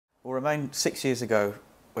Well, Romaine, 6 years ago,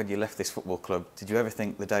 when you left this football club, did you ever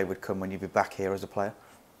think the day would come when you'd be back here as a player?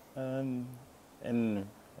 In the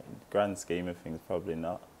grand scheme of things, probably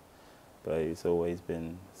not. But it's always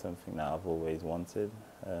been something that I've always wanted.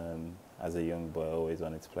 As a young boy, I always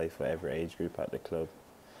wanted to play for every age group at the club.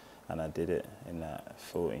 And I did it in that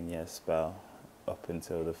 14-year spell up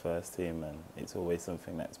until the first team, and it's always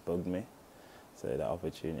something that's bugged me. So the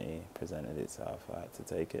opportunity presented itself, I had to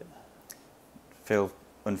take it. Feel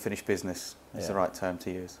unfinished business is the Yeah. right term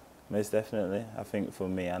to use. Most definitely. I think for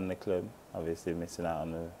me and the club, obviously missing out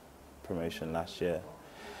on the promotion last year,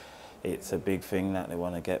 it's a big thing that they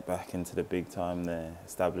want to get back into the big time. They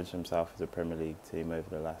established themselves as a Premier League team over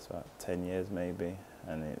the last 10 years maybe,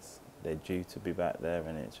 and they're due to be back there,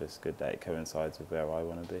 and it's just good that it coincides with where I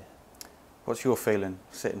want to be. What's your feeling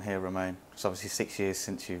sitting here, Romaine? It's obviously 6 years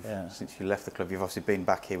since you left the club. You've obviously been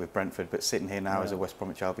back here with Brentford, but sitting here now as a West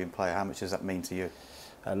Bromwich Albion player, how much does that mean to you?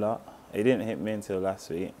 A lot. It didn't hit me until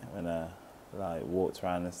last week when I walked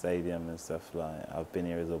around the stadium and stuff. I've been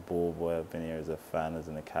here as a ball boy, I've been here as a fan, as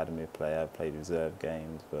an academy player, I've played reserve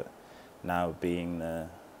games, but now being the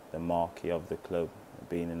marquee of the club,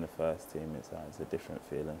 being in the first team, it's a different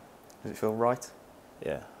feeling. Does it feel right?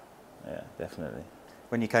 Yeah, definitely.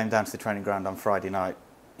 When you came down to the training ground on Friday night,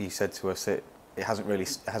 you said to us it hasn't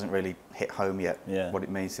really hit home yet what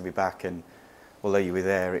it means to be back, and although you were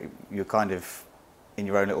there, you're kind of in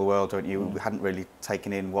your own little world, don't you? We hadn't really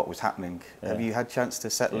taken in what was happening. Have you had a chance to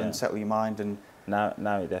settle and settle your mind? And now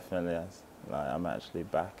it definitely has. I'm actually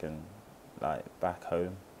back and back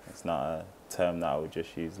home. It's not a term that I would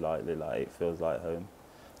just use lightly. It feels like home.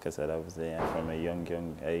 Because I was there from a young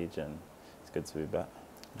age, and it's good to be back.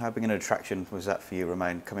 how big an attraction was that for you,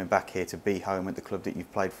 Romaine, coming back here to be home at the club that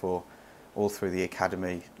you've played for all through the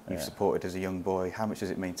academy, you've supported as a young boy? How much does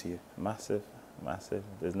it mean to you? Massive, massive.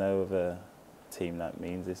 There's no other team that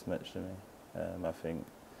means this much to me. I think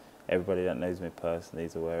everybody that knows me personally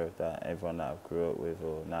is aware of that. Everyone that I've grew up with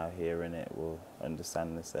or now hearing it will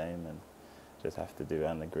understand the same, and just have to do it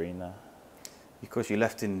on the green now. Of course, you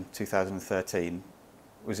left in 2013.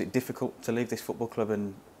 Was it difficult to leave this football club,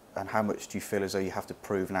 and how much do you feel as though you have to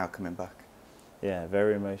prove now coming back? Yeah,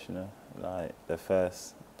 very emotional. The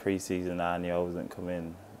first pre-season I knew I wasn't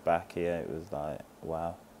coming back here, it was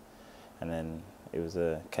wow. And then it was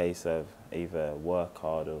a case of either work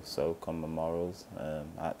hard or soak on my morals. I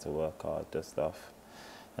had to work hard, dust off.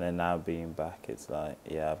 And then now being back, it's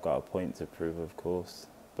I've got a point to prove, of course,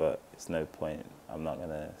 but it's no point. I'm not going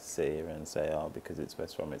to sit here and say, oh, because it's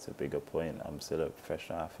West Brom, it's a bigger point. I'm still a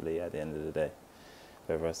professional athlete at the end of the day.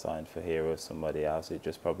 Whether I signed for here or somebody else, it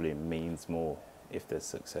just probably means more if there's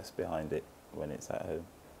success behind it when it's at home.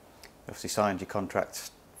 You obviously signed your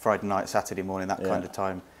contract Friday night, Saturday morning, that kind of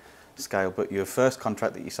time scale, but your first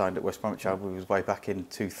contract that you signed at West Bromwich Albion was way back in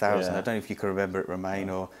 2000. I don't know if you can remember it,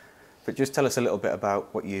 Romaine, but just tell us a little bit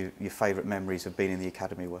about what your favourite memories of being in the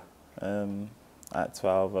academy were. At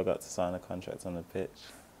 12, I got to sign a contract on the pitch.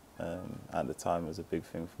 At the time, it was a big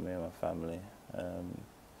thing for me and my family.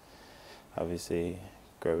 Obviously,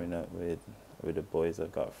 growing up with the boys,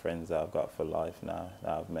 I've got friends that I've got for life now, that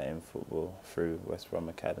I've met in football through West Brom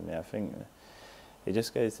Academy. I think it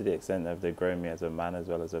just goes to the extent that they've grown me as a man as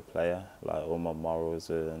well as a player. All my morals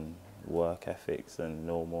and work ethics and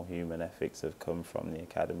normal human ethics have come from the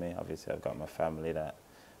academy. Obviously, I've got my family that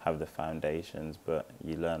have the foundations, but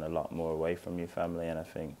you learn a lot more away from your family, and I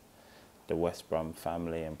think the West Brom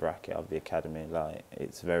family and bracket of the academy,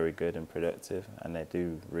 it's very good and productive, and they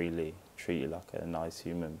do really treat you like a nice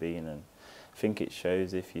human being, and I think it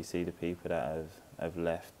shows if you see the people that have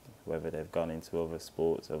left, whether they've gone into other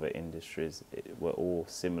sports, other industries, we're all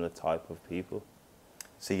similar type of people.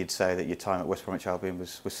 So you'd say that your time at West Bromwich Albion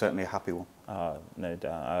was certainly a happy one? No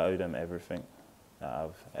doubt. I owe them everything that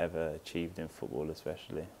I've ever achieved in football,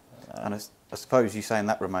 especially. And I suppose you saying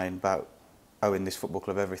that, Romaine, about owing this football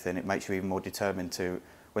club everything, it makes you even more determined to,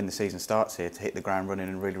 when the season starts here, to hit the ground running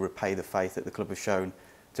and really repay the faith that the club has shown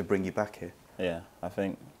to bring you back here. Yeah, I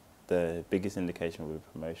think the biggest indication will be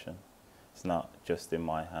promotion. It's not just in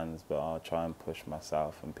my hands, but I'll try and push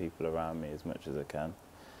myself and people around me as much as I can.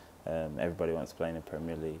 Everybody wants to play in the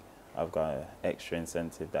Premier League. I've got an extra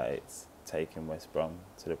incentive that it's taking West Brom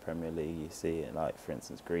to the Premier League. You see it, for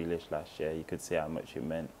instance, Grealish last year, you could see how much it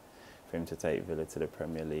meant for him to take Villa to the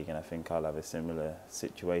Premier League, and I think I'll have a similar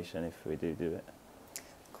situation if we do it.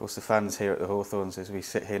 Of course, the fans here at the Hawthorns, as we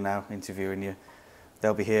sit here now interviewing you,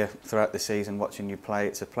 they'll be here throughout the season watching you play.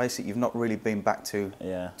 It's a place that you've not really been back to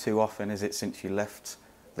too often, is it, since you left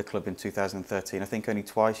the club in 2013? I think only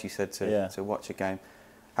twice you said to watch a game.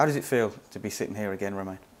 How does it feel to be sitting here again,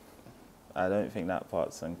 Romaine? I don't think that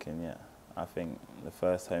part's sunk in yet. I think the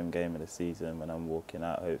first home game of the season, when I'm walking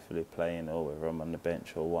out, hopefully playing, or whether I'm on the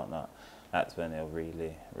bench or whatnot, that's when it'll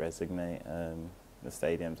really resonate. The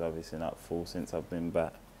stadium's obviously not full since I've been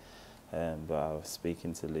back, but I was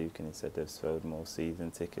speaking to Luke and he said they've sold more season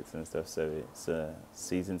tickets and stuff, so it's a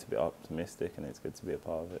season to be optimistic and it's good to be a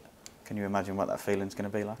part of it. Can you imagine what that feeling's going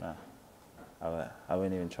to be like? Nah, I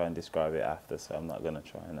won't even try and describe it after, so I'm not going to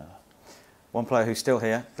try now. One player who's still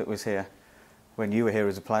here, that was here when you were here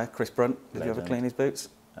as a player, Chris Brunt. Did you ever clean his boots?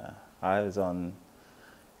 I was on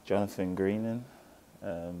Jonathan Greenan.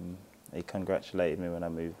 He congratulated me when I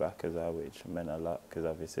moved back as well, which meant a lot, because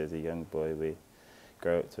obviously as a young boy we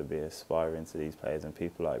grow up to be aspiring to these players, and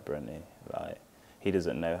people like Brunty, like, he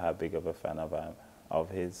doesn't know how big of a fan I am of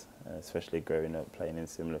his, especially growing up playing in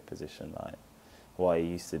similar position. Like, what he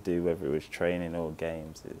used to do, whether it was training or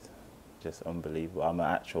games, is just unbelievable. I'm an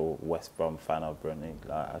actual West Brom fan of Brunty.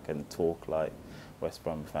 Like, I can talk like West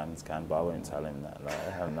Brom fans can, but I won't tell him that.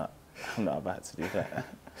 Like, I'm not about to do that.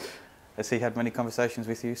 Has he had many conversations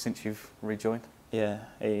with you since you've rejoined? Yeah,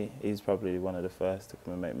 he's probably one of the first to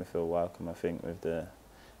come and make me feel welcome. I think with the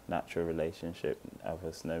natural relationship of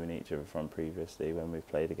us knowing each other from previously, when we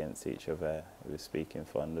played against each other, he was speaking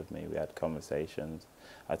fond of me. We had conversations.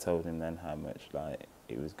 I told him then how much, like,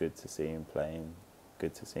 it was good to see him playing,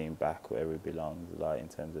 good to see him back where he belongs, like in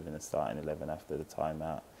terms of in the starting 11 after the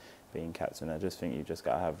timeout, being captain. I just think you just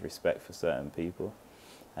got to have respect for certain people,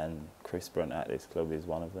 and Chris Brunt at this club is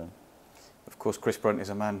one of them. Of course, Chris Brunt is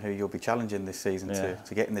a man who you'll be challenging this season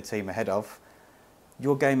to get in the team ahead of.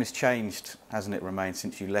 Your game has changed, hasn't it, Romaine,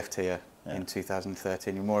 since you left here in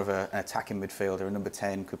 2013? You're more of an attacking midfielder, a number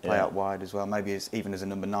 10, could play out wide as well, maybe even as a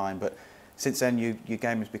number 9. But since then, your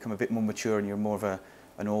game has become a bit more mature and you're more of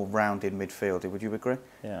an all-rounded midfielder. Would you agree?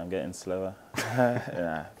 Yeah, I'm getting slower.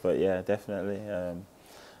 But yeah, definitely.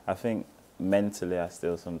 I think mentally I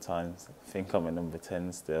still sometimes think I'm a number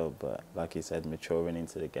 10 still, but like you said, maturing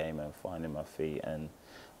into the game and finding my feet and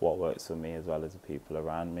what works for me as well as the people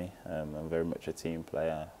around me. I'm very much a team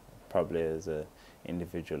player. Probably as an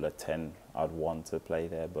individual, a 10, I'd want to play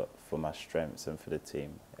there, but for my strengths and for the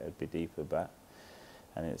team, it would be deeper back.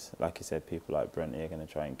 And it's, like you said, people like Brunty are going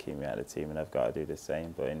to try and keep me out of the team, and I've got to do the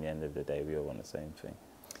same, but in the end of the day, we all want the same thing.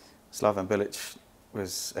 Slaven Bilic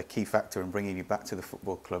was a key factor in bringing you back to the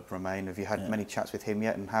football club, Romaine. Have you had many chats with him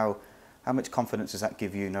yet, and how much confidence does that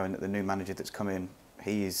give you, knowing that the new manager that's come in,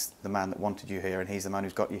 he is the man that wanted you here and he's the man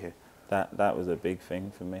who's got you here? That was a big thing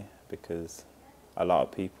for me, because a lot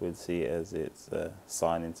of people would see it as it's a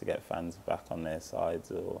signing to get fans back on their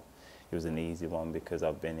sides, or it was an easy one because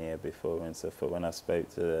I've been here before and stuff. But when I spoke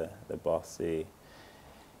to the boss, he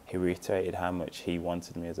reiterated how much he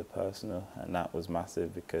wanted me as a personal, and that was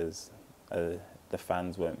massive, because the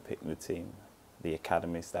fans won't pick the team, the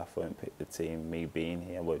academy staff won't pick the team. Me being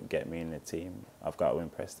here won't get me in the team. I've got to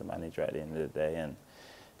impress the manager at the end of the day, and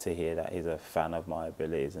to hear that he's a fan of my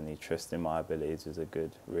abilities and he trusts in my abilities is a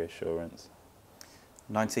good reassurance.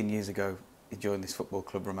 19 years ago you joined this football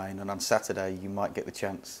club, Romaine, and on Saturday you might get the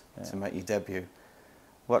chance to make your debut.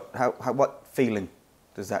 What feeling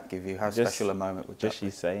does that give you? How special a moment would that be? Just you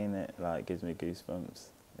saying it, like, gives me goosebumps.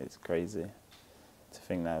 It's crazy to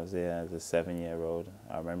think that I was here as a 7-year-old.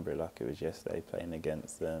 I remember it like it was yesterday, playing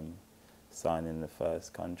against them, signing the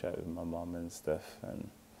first contract with my mum and stuff. And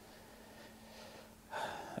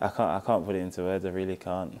I can't put it into words, I really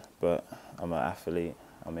can't. But I'm an athlete,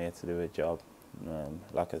 I'm here to do a job.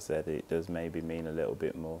 Like I said, it does maybe mean a little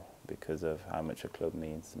bit more because of how much a club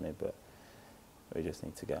means to me, but we just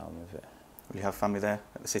need to get on with it. Will you have family there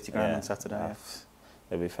at the City Ground on Saturday?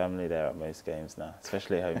 There'll be family there at most games now,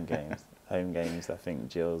 especially home games. Home games, I think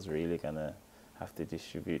Jill's really going to have to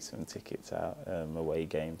distribute some tickets out. Away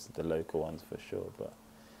games, the local ones for sure, but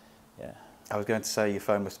yeah. I was going to say your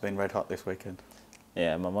phone must have been red hot this weekend.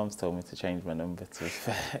 Yeah, my mum's told me to change my number, to be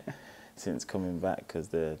fair, since coming back, because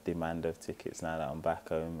the demand of tickets now that I'm back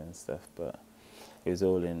home and stuff. But it was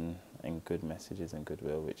all in good messages and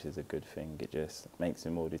goodwill, which is a good thing. It just makes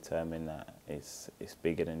me more determined that it's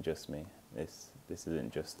bigger than just me. This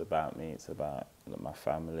isn't just about me, it's about my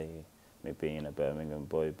family, me being a Birmingham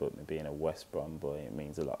boy, but me being a West Brom boy. It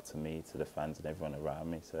means a lot to me, to the fans and everyone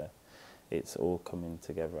around me. So it's all coming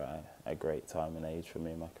together at a great time and age for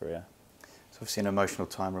me in my career. It's obviously an emotional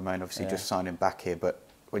time, Romaine, obviously just signing back here, but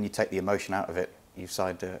when you take the emotion out of it, you've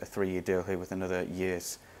signed a 3-year deal here with another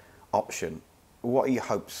year's option. What are your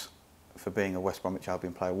hopes for being a West Bromwich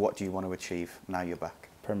Albion player? What do you want to achieve now you're back?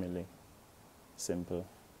 Premier League. Simple.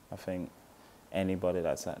 I think anybody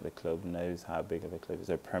that's at the club knows how big of a club. It's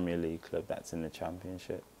a Premier League club that's in the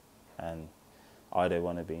Championship, and I don't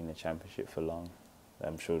want to be in the Championship for long.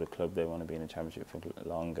 I'm sure the club, they want to be in the Championship for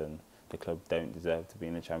long, and the club don't deserve to be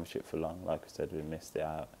in the Championship for long. Like I said, we missed it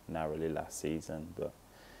out narrowly last season, but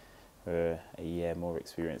we're a year more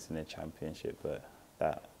experience in the Championship, but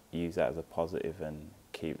use that as a positive and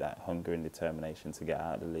keep that hunger and determination to get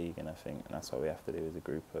out of the league. And I think that's what we have to do as a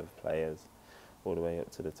group of players, all the way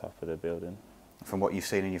up to the top of the building. From what you've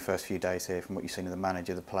seen in your first few days here, from what you've seen of the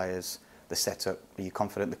manager, the players, the setup, are you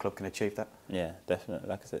confident the club can achieve that? Yeah, definitely.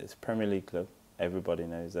 Like I said, it's a Premier League club. Everybody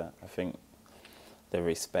knows that. I think the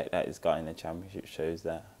respect that it's got in the Championship shows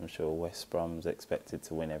that. I'm sure West Brom's expected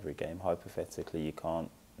to win every game. Hypothetically, you can't.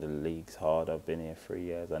 The league's hard. I've been here 3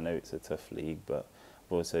 years. I know it's a tough league, but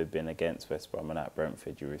I've also been against West Brom, and at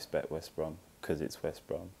Brentford you respect West Brom because it's West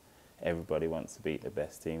Brom. Everybody wants to beat the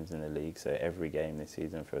best teams in the league, so every game this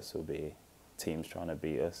season for us will be teams trying to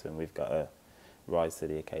beat us, and we've got to rise to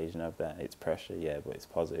the occasion of that. It's pressure, yeah, but it's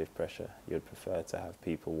positive pressure. You'd prefer to have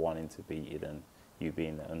people wanting to beat you than you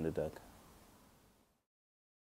being the underdog.